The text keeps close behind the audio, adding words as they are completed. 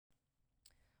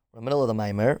We're in the middle of the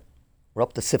Maamer. We're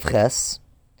up to Sifches.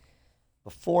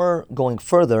 Before going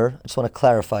further, I just want to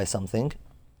clarify something.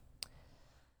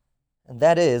 And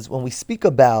that is, when we speak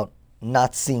about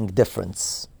not seeing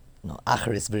difference,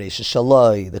 Acharis v'reisha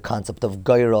shaloi, the concept of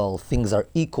Geiral, things are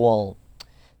equal.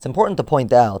 It's important to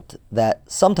point out that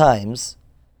sometimes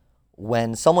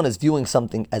when someone is viewing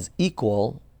something as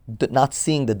equal, not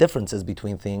seeing the differences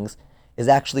between things is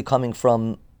actually coming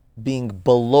from being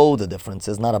below the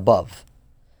differences, not above.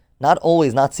 Not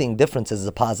always not seeing differences is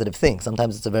a positive thing.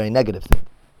 Sometimes it's a very negative thing.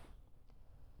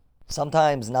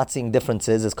 Sometimes not seeing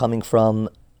differences is coming from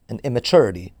an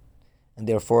immaturity, and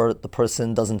therefore the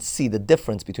person doesn't see the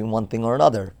difference between one thing or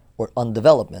another, or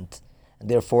undevelopment, and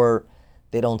therefore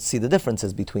they don't see the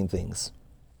differences between things.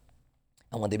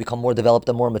 And when they become more developed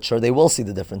and more mature, they will see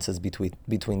the differences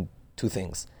between two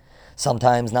things.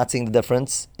 Sometimes not seeing the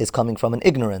difference is coming from an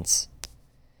ignorance,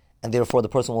 and therefore the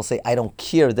person will say, I don't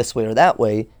care this way or that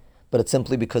way, but it's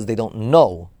simply because they don't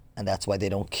know, and that's why they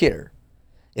don't care.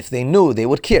 If they knew, they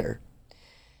would care.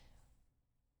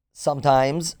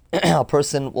 Sometimes a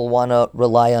person will want to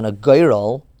rely on a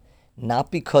geiral, not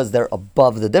because they're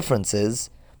above the differences,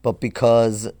 but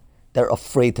because they're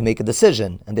afraid to make a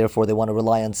decision, and therefore they want to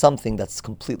rely on something that's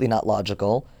completely not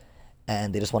logical,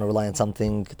 and they just want to rely on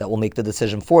something that will make the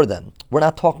decision for them. We're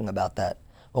not talking about that.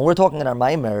 When we're talking in our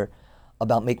Maamer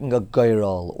about making a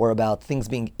geiral, or about things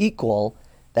being equal,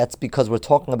 that's because we're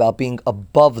talking about being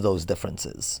above those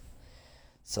differences.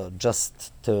 So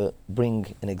just to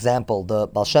bring an example, the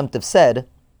Baal Shem Tov said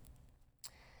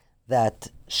that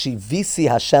Shivisi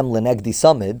Hashem lenegdi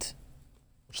samid,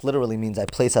 which literally means I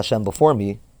place Hashem before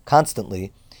me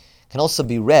constantly, can also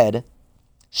be read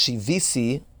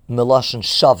Shivisi milashon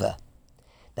shava,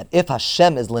 that if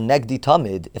Hashem is lenegdi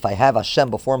tamid, if I have Hashem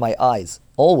before my eyes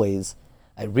always,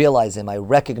 I realize Him, I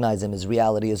recognize Him, His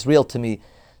reality is real to me,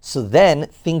 so then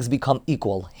things become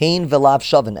equal. Hein velav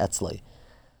shavin etzlei.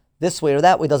 This way or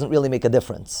that way doesn't really make a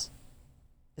difference.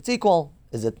 It's equal.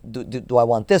 Is it? Do I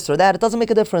want this or that? It doesn't make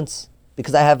a difference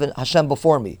because I have Hashem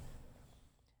before me.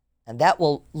 And that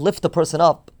will lift a person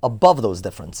up above those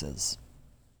differences.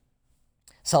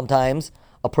 Sometimes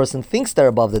a person thinks they're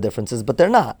above the differences, but they're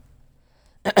not.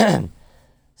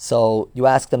 So you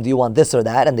ask them, do you want this or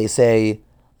that? And they say,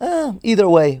 either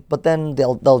way, but then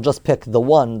they'll just pick the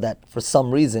one that for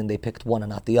some reason they picked one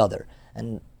and not the other,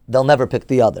 and they'll never pick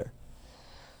the other.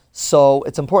 So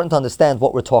it's important to understand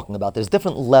what we're talking about. There's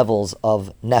different levels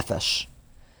of nefesh.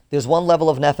 There's one level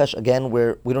of nefesh, again,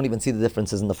 where we don't even see the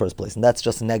differences in the first place, and that's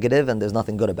just negative, and there's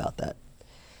nothing good about that.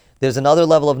 There's another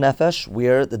level of nefesh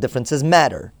where the differences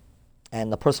matter,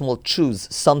 and the person will choose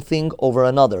something over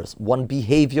another, one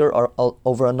behavior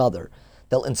over another.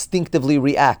 They'll instinctively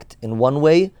react in one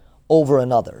way over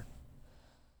another.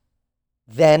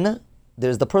 Then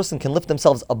there's the person can lift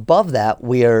themselves above that,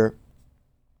 where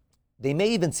they may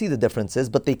even see the differences,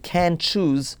 but they can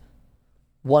choose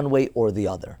one way or the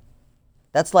other.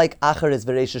 That's like acharis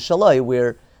v'reisha shaloi,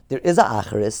 where there is a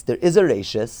acharis, there is a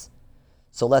reishis.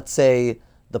 So let's say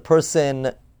the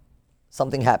person,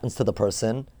 something happens to the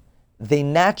person,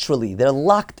 they're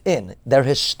locked in. They're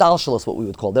hishtalshalos, what we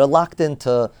would call. They're locked in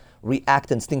to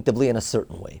react instinctively in a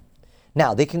certain way.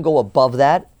 Now, they can go above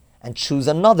that and choose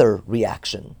another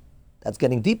reaction. That's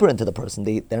getting deeper into the person.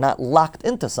 They're not locked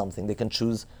into something. They can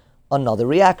choose another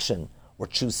reaction or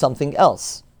choose something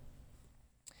else.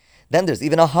 Then there's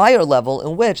even a higher level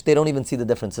in which they don't even see the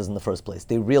differences in the first place.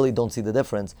 They really don't see the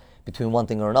difference between one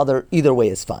thing or another. Either way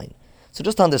is fine. So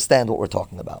just to understand what we're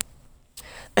talking about.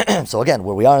 So again,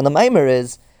 where we are in the Maamer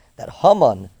is that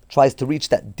Haman tries to reach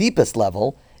that deepest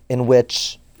level in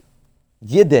which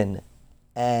Yidden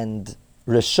and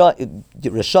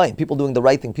Rishayim, people doing the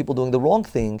right thing, people doing the wrong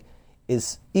thing,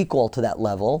 is equal to that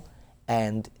level.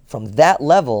 And from that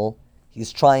level,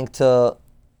 he's trying to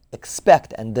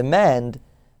expect and demand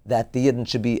that the Yidden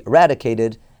should be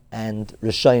eradicated and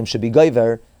Rishayim should be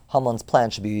goiver. Haman's plan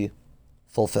should be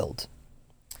fulfilled.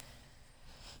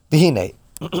 V'hinei.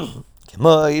 Just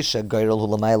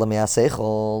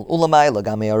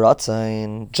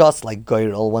like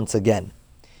Geiral, once again,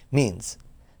 means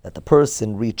that the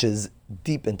person reaches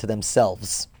deep into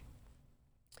themselves,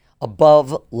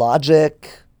 above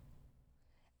logic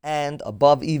and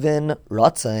above even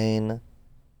Ratzain.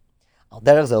 So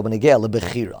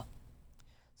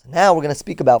now we're going to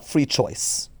speak about free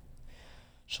choice.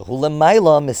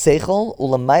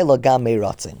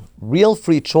 Real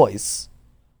free choice,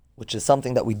 which is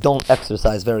something that we don't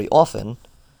exercise very often,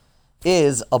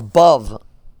 is above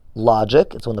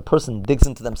logic. It's when the person digs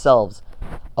into themselves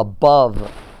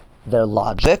above their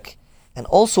logic and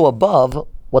also above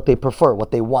what they prefer,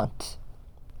 what they want.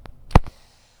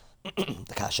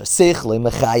 Because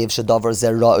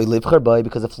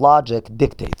if logic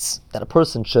dictates that a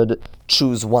person should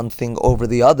choose one thing over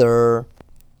the other,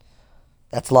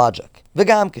 that's logic. Or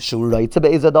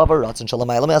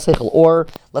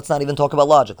let's not even talk about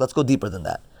logic. Let's go deeper than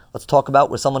that. Let's talk about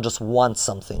where someone just wants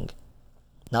something.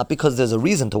 Not because there's a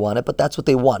reason to want it, but that's what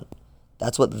they want.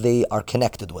 That's what they are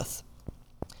connected with.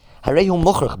 Then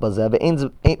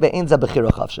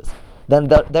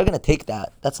they're going to take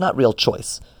that. That's not real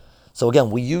choice. So again,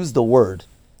 we use the word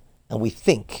and we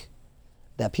think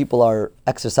that people are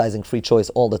exercising free choice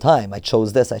all the time. I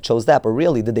chose this, I chose that. But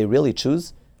really, did they really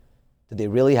choose? Did they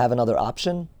really have another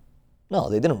option? No,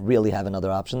 they didn't really have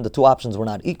another option. The two options were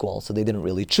not equal, so they didn't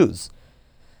really choose.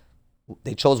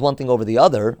 They chose one thing over the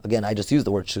other. Again, I just use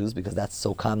the word choose because that's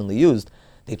so commonly used.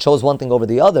 They chose one thing over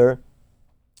the other,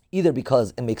 either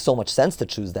because it makes so much sense to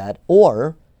choose that,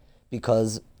 or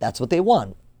because that's what they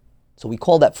want. So we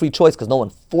call that free choice because no one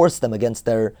forced them against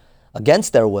their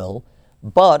will,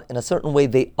 but in a certain way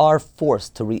they are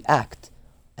forced to react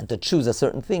and to choose a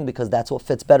certain thing because that's what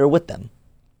fits better with them.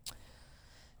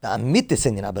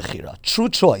 True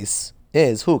choice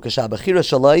is who kashabachira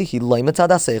shalai he loy mitzad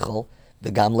haseichel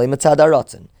v'gam loy mitzad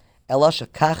haratzon ela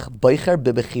shekach boicher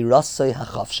bebechirasei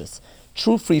hachafshis.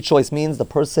 True free choice means the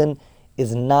person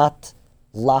is not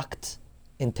locked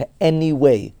into any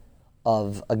way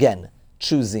of, again,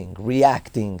 choosing,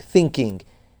 reacting, thinking.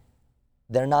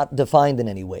 They're not defined in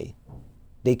any way.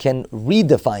 They can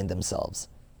redefine themselves.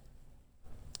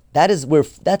 That's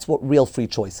what real free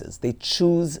choice is. They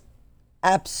choose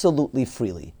absolutely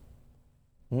freely.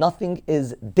 Nothing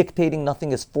is dictating,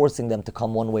 nothing is forcing them to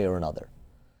come one way or another.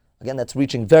 Again, that's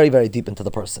reaching very, very deep into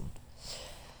the person.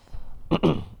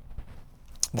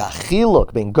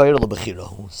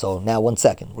 So now 1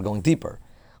 second, we're going deeper.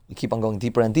 We keep on going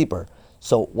deeper and deeper.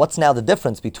 So what's now the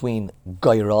difference between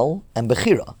Gairal and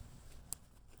Bechira?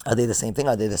 Are they the same thing?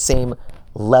 Are they the same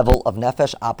level of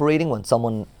nefesh operating when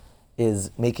someone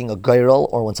is making a Gairal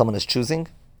or when someone is choosing?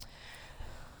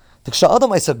 When someone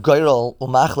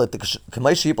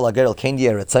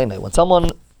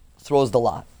throws the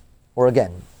lot, or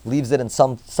again, leaves it in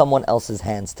someone else's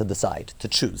hands to decide, to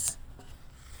choose.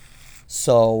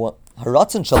 So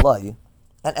haratzon shalai,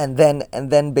 and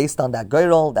then based on that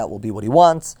geiral, that will be what he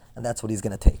wants, and that's what he's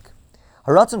going to take.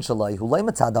 Haratzon shalai hulay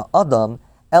mitzad adam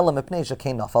ela mipnei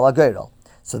shekein nafal hageiral.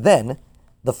 So then,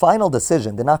 the final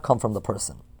decision did not come from the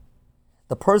person.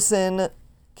 The person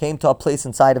came to a place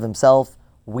inside of himself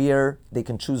where they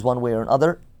can choose one way or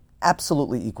another,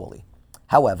 absolutely equally.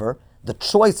 However, the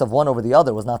choice of one over the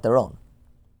other was not their own.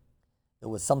 It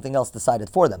was something else decided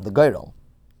for them, the geiral.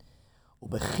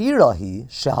 Bechira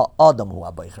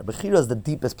is the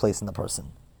deepest place in the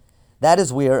person. That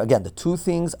is where, again, the two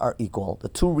things are equal, the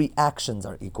two reactions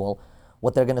are equal,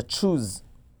 what they're going to choose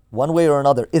one way or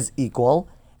another is equal,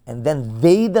 and then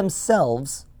they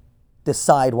themselves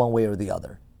decide one way or the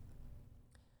other.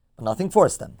 But nothing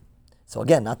forced them. So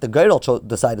again, not the geiral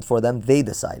decided for them, they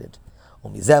decided.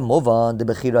 This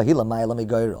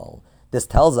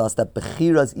tells us that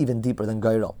Bechira is even deeper than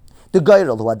geiral. The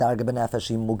geiral who adarge benefesh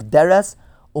mugderes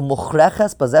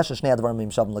umuchreches bazeh shnei advarim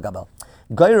imshavim legabel.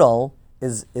 Geiral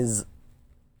is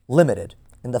limited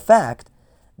in the fact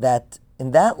that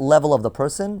in that level of the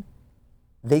person,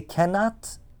 they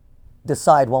cannot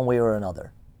decide one way or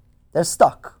another. They're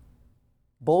stuck.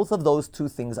 Both of those two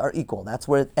things are equal. That's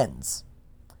where it ends.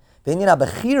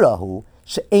 Bechira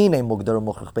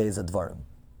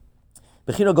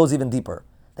goes even deeper.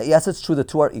 That yes, it's true the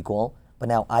two are equal, but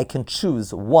now I can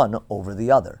choose one over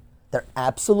the other. They're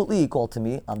absolutely equal to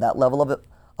me on that level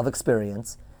of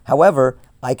experience. However,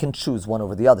 I can choose one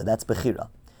over the other. That's Bechira.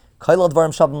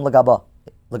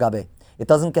 It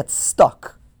doesn't get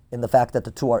stuck in the fact that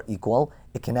the two are equal.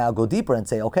 It can now go deeper and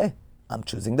say, okay, I'm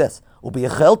choosing this. He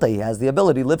has the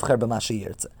ability,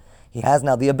 he has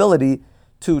now the ability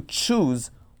to choose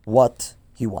what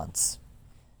he wants.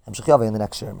 In the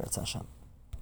next year,